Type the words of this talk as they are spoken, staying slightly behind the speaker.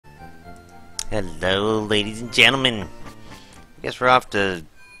Hello, ladies and gentlemen. I guess we're off to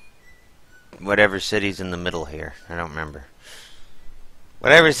whatever city's in the middle here. I don't remember.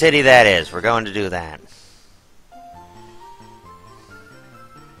 Whatever city that is, we're going to do that.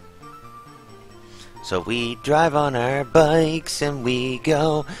 So we drive on our bikes and we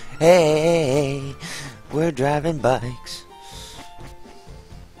go, hey, we're driving bikes.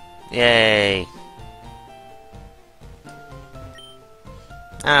 Yay.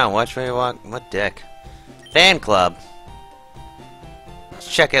 Oh, watch where you walk. What dick? Fan club.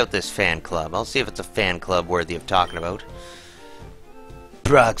 Let's check out this fan club. I'll see if it's a fan club worthy of talking about.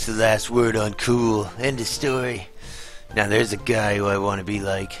 Brock's the last word on cool. End of story. Now there's a guy who I want to be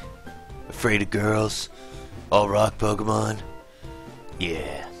like. Afraid of girls. All rock Pokemon.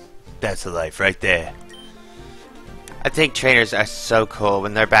 Yeah. That's the life right there. I think trainers are so cool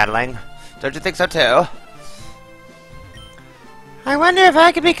when they're battling. Don't you think so too? I wonder if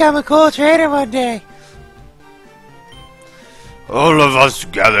I could become a cool trainer one day. All of us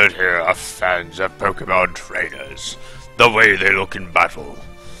gathered here are fans of Pokemon trainers. The way they look in battle.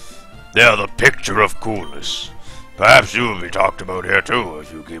 They are the picture of coolness. Perhaps you will be talked about here too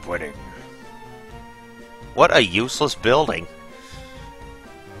if you keep winning. What a useless building.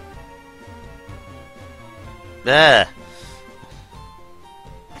 Ugh.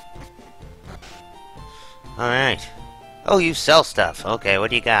 Alright. Oh, you sell stuff. Okay,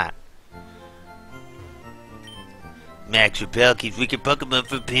 what do you got? Max Repel keeps weaker Pokemon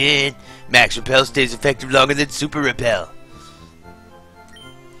from pain. Max Repel stays effective longer than Super Repel.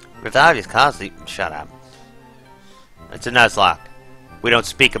 Revive is constantly... Shut up. It's a Nuzlocke. We don't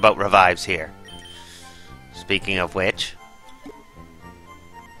speak about revives here. Speaking of which...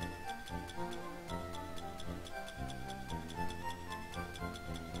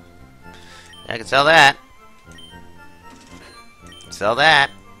 I can sell that. Sell that.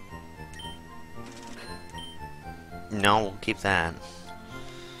 No, we'll keep that.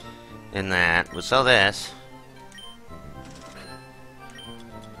 And that. We'll sell this.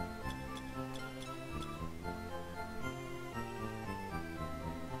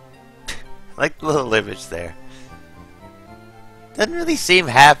 Like the little image there. Doesn't really seem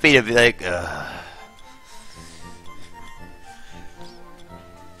happy to be like, ugh.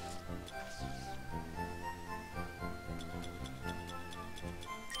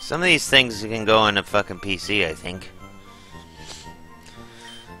 Some of these things can go on a fucking PC, I think.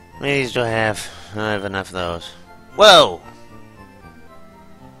 How many of these do I have? I don't have enough of those. Whoa!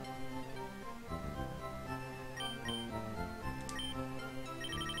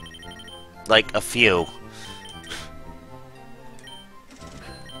 Like a few.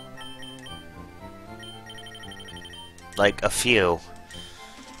 Like a few.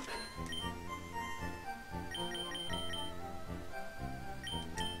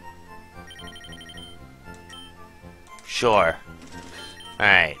 Sure.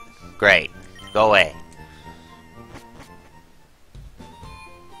 Alright. Great. Go away.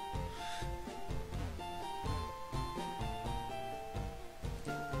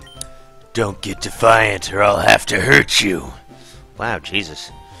 Don't get defiant or I'll have to hurt you. Wow, Jesus.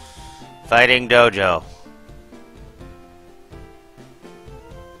 Fighting Dojo.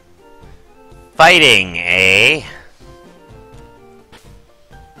 Fighting, eh?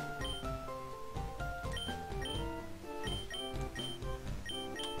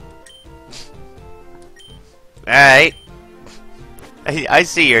 Alright. I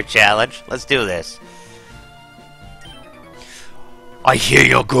see your challenge. Let's do this. I hear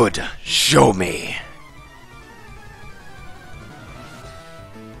you're good. Show me.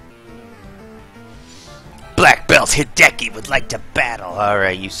 Black Belt Hideki would like to battle.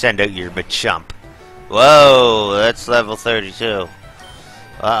 Alright, you send out your Machamp. Whoa, that's level 32.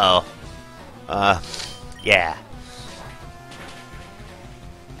 Uh-oh. Yeah.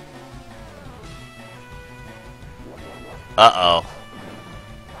 Uh-oh.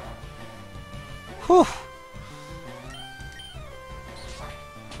 Whew.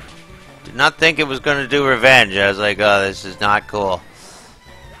 Did not think it was going to do revenge. I was like, oh, this is not cool.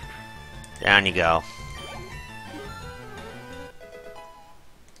 Down you go.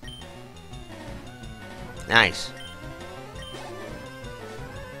 Nice.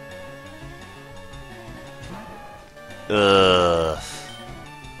 Ugh.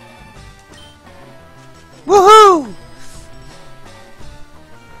 Woohoo!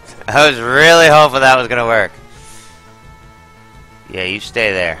 I was really hoping that was gonna work. Yeah, you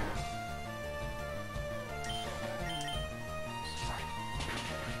stay there.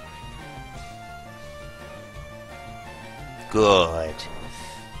 Good.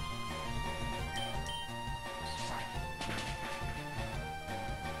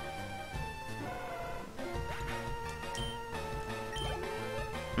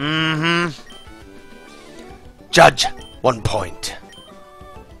 Mm-hmm. Judge, 1 point.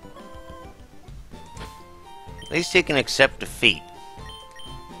 At least he can accept defeat.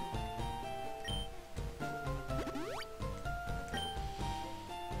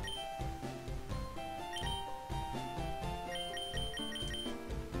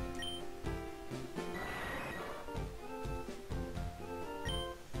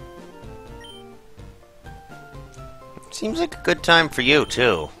 Seems like a good time for you,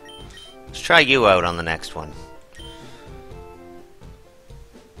 too. Let's try you out on the next one.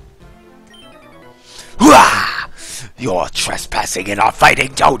 Hooah! You're trespassing in our fighting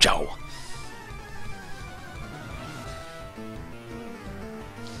dojo.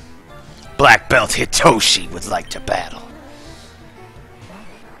 Black Belt Hitoshi would like to battle.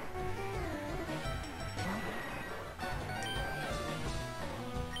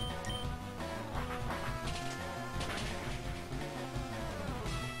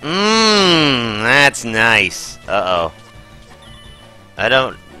 That's nice. Uh-oh. I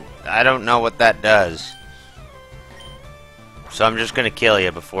don't know what that does. So I'm just gonna kill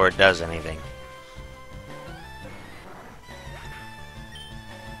you before it does anything.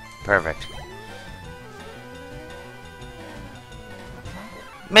 Perfect.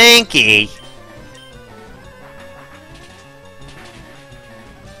 Mankey!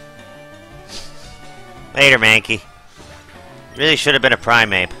 Later, Mankey. Really should have been a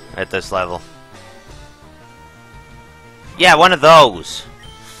Primeape at this level. Yeah, one of those.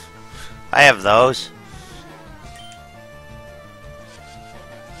 I have those.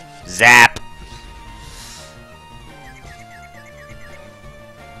 Zap.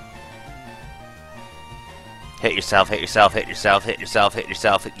 Hit yourself, hit yourself, hit yourself, hit yourself, hit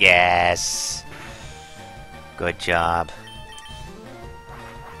yourself. Yes. Good job.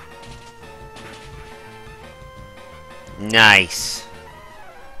 Nice.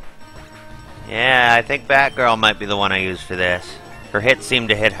 Yeah, I think Batgirl might be the one I use for this. Her hits seem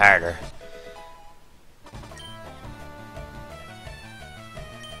to hit harder.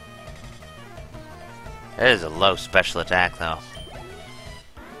 That is a low special attack, though.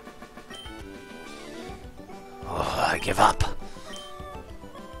 Oh, I give up.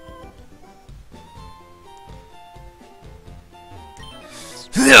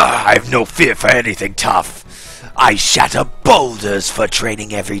 I've no fear for anything tough. I shatter boulders for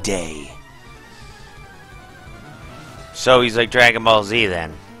training every day. So he's like Dragon Ball Z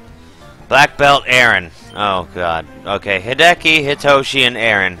then. Black Belt Aaron. Oh god. Okay, Hideki, Hitoshi, and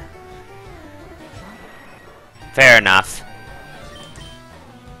Aaron. Fair enough.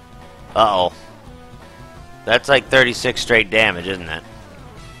 Uh-oh. That's like 36 straight damage, isn't it?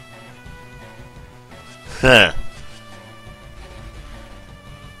 Huh.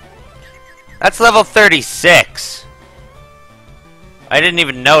 That's level 36. I didn't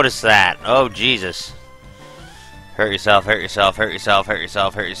even notice that. Oh, Jesus. Hurt yourself, hurt yourself, hurt yourself, hurt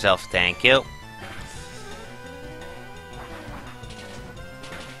yourself, hurt yourself. Thank you.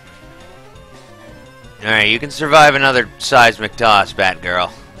 Alright, you can survive another seismic toss,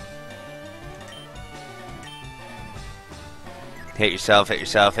 Batgirl. Hit yourself, hit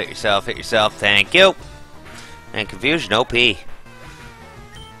yourself, hit yourself, hit yourself. Thank you. And confusion OP.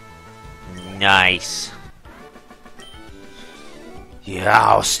 Nice.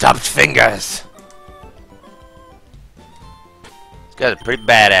 Yow, stumped fingers. This guy's pretty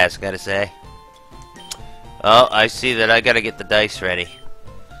badass, gotta say. Oh, I see that I gotta get the dice ready.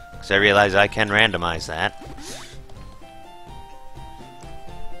 Because I realize I can randomize that.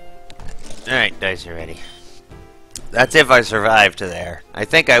 Alright, dice are ready. That's if I survive to there. I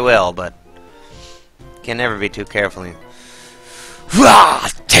think I will, but can never be too careful. Rah!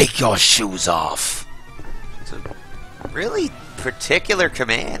 Take your shoes off. It's a really particular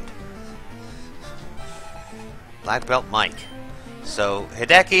command. Black Belt Mike. So,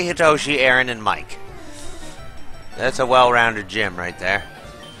 Hideki, Hitoshi, Aaron, and Mike. That's a well-rounded gym right there.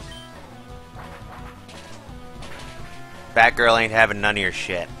 Batgirl ain't having none of your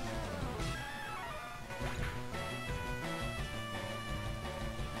shit.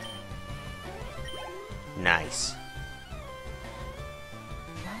 Nice.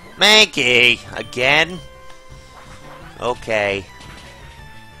 Mankey! Again? Okay.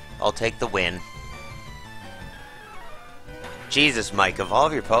 I'll take the win. Jesus, Mike,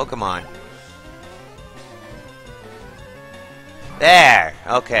 evolve your Pokemon. There!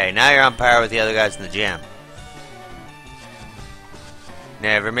 Okay, now you're on par with the other guys in the gym.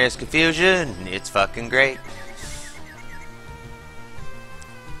 Never miss confusion. It's fucking great.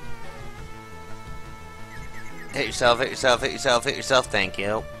 Hit yourself, hit yourself, hit yourself, hit yourself. Thank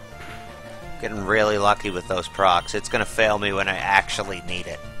you. Getting really lucky with those procs. It's gonna fail me when I actually need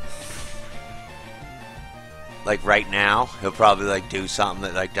it. Like right now, he'll probably like do something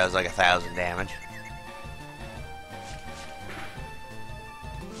that like does like 1,000 damage.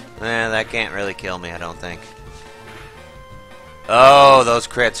 That can't really kill me, I don't think. Oh, those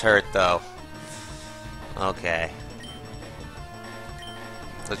crits hurt though. Okay.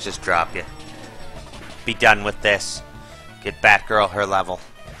 Let's just drop you. Be done with this. Get Batgirl her level.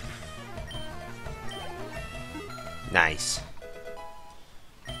 Nice.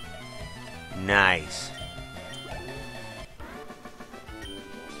 Nice.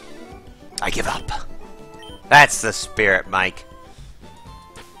 I give up. That's the spirit, Mike.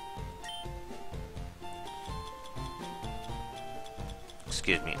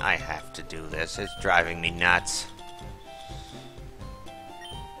 Excuse me, I have to do this. It's driving me nuts.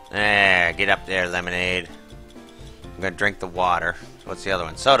 There, get up there, Lemonade. I'm gonna drink the water. What's the other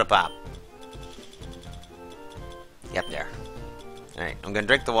one? Soda Pop. Yep, there. Alright, I'm gonna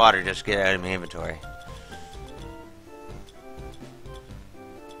drink the water just to get it out of my inventory.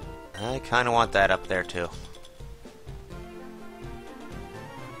 I kinda want that up there too.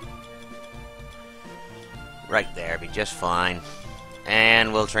 Right there, be just fine.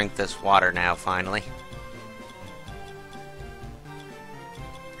 And we'll drink this water now, finally.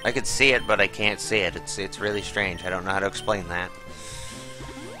 I can see it, but I can't see it. It's really strange. I don't know how to explain that.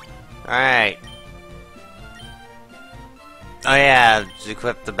 Alright. Oh yeah,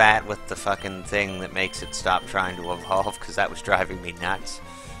 equip the bat with the fucking thing that makes it stop trying to evolve, because that was driving me nuts.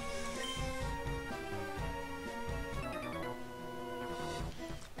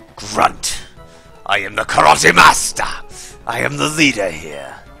 Grunt! I am the karate master! I am the leader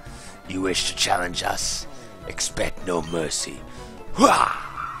here. You wish to challenge us? Expect no mercy. Hua!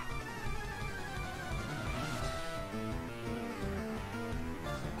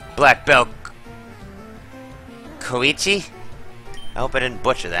 Black belt Koichi? I hope I didn't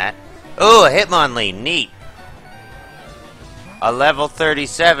butcher that. Ooh, a Hitmonlee, neat. A level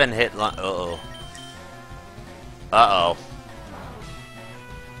 37 Hitmonlee. Uh-oh. Uh-oh.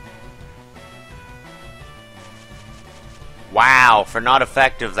 Wow, for not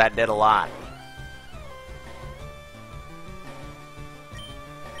effective, that did a lot.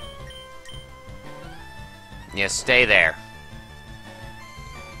 Yeah, stay there.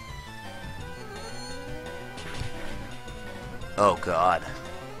 Oh, God.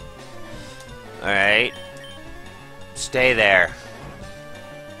 Alright. Stay there.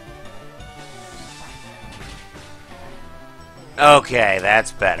 Okay,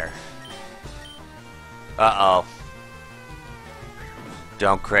 that's better. Uh-oh.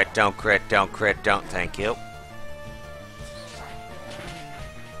 Don't crit, don't crit, don't crit, don't. Thank you.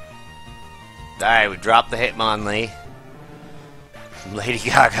 Alright, we dropped the Hitmonlee. Lady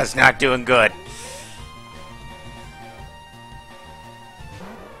Gaga's not doing good.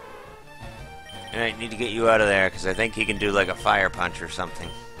 Alright, need to get you out of there, because I think he can do like a fire punch or something.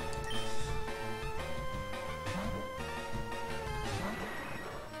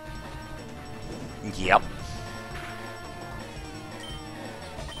 Yep.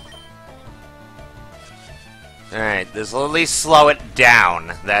 Alright, this will at least slow it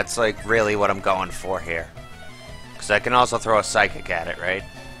down. That's like really what I'm going for here. Because I can also throw a psychic at it, right?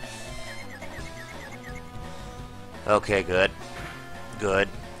 Okay, good. Good.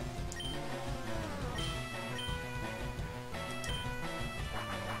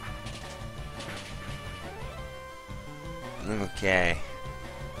 Okay.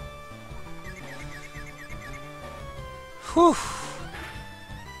 Whew.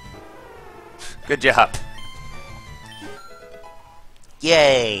 Good job.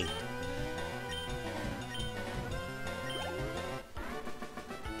 Yay!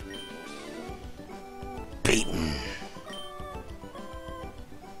 Beaten.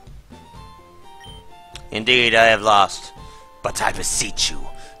 Indeed, I have lost. But I beseech you,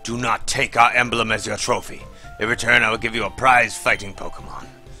 do not take our emblem as your trophy. In return, I will give you a prize fighting Pokemon.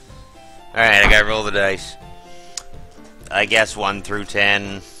 Alright, I gotta roll the dice. I guess 1 through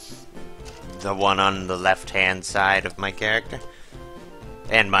 10. The one on the left-hand side of my character.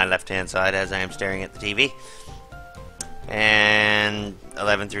 And my left-hand side as I am staring at the TV. And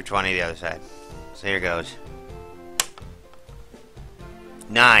 11 through 20 the other side. So here goes.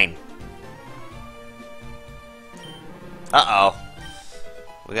 9. Uh-oh.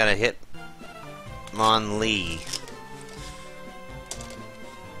 We got a Hitmonlee.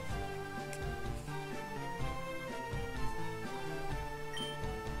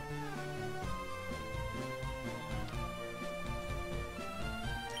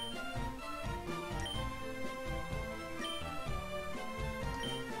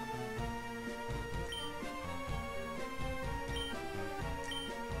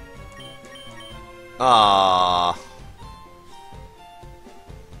 Aww.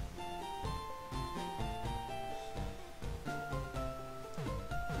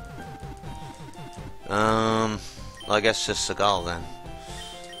 Well, I guess just Seagal then.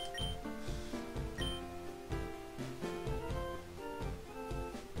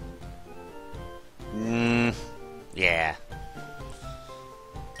 Yeah.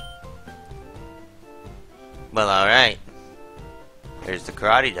 Well, alright. Here's the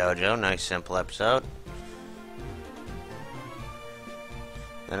Karate Dojo. Nice, simple episode.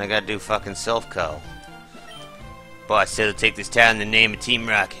 Then I gotta do fucking Silphco. Boss said he'll take this town in the name of Team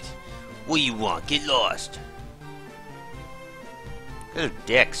Rocket. What do you want? Get lost. Those are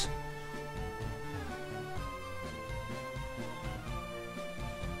dicks.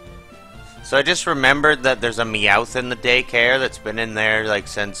 So I just remembered that there's a Meowth in the daycare that's been in there like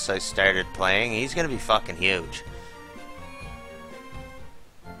since I started playing. He's gonna be fucking huge.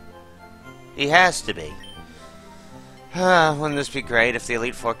 He has to be. Wouldn't this be great if the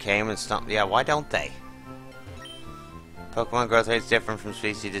Elite Four came and stomped? Yeah, why don't they? Pokemon growth rate's different from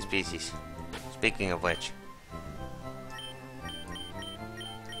species to species. Speaking of which.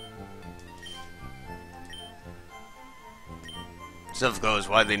 Silphco is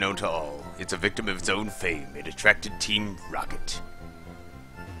widely known to all. It's a victim of its own fame. It attracted Team Rocket.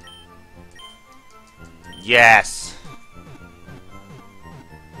 Yes!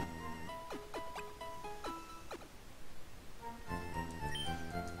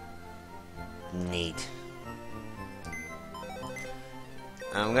 Neat.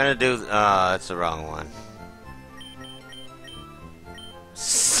 I'm gonna do... that's the wrong one.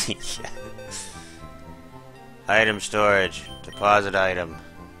 Item storage. Deposit item.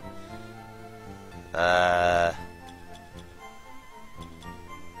 Yeah,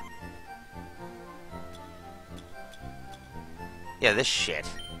 this shit.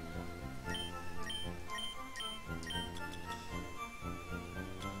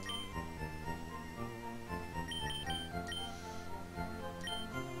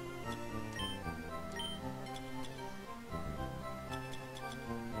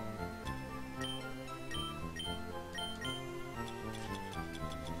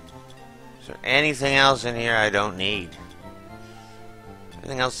 Is there anything else in here I don't need?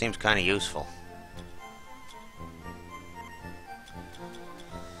 Everything else seems kind of useful.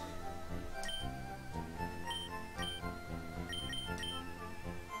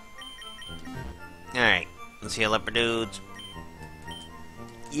 Alright, let's heal up our dudes.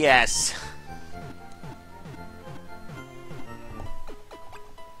 Yes!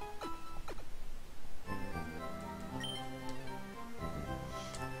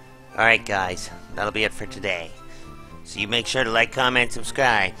 Alright guys, that'll be it for today. So you make sure to like, comment,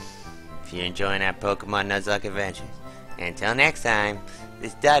 subscribe if you're enjoying our Pokemon Nuzlocke adventures. And until next time,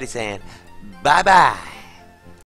 this is Dottie saying bye-bye!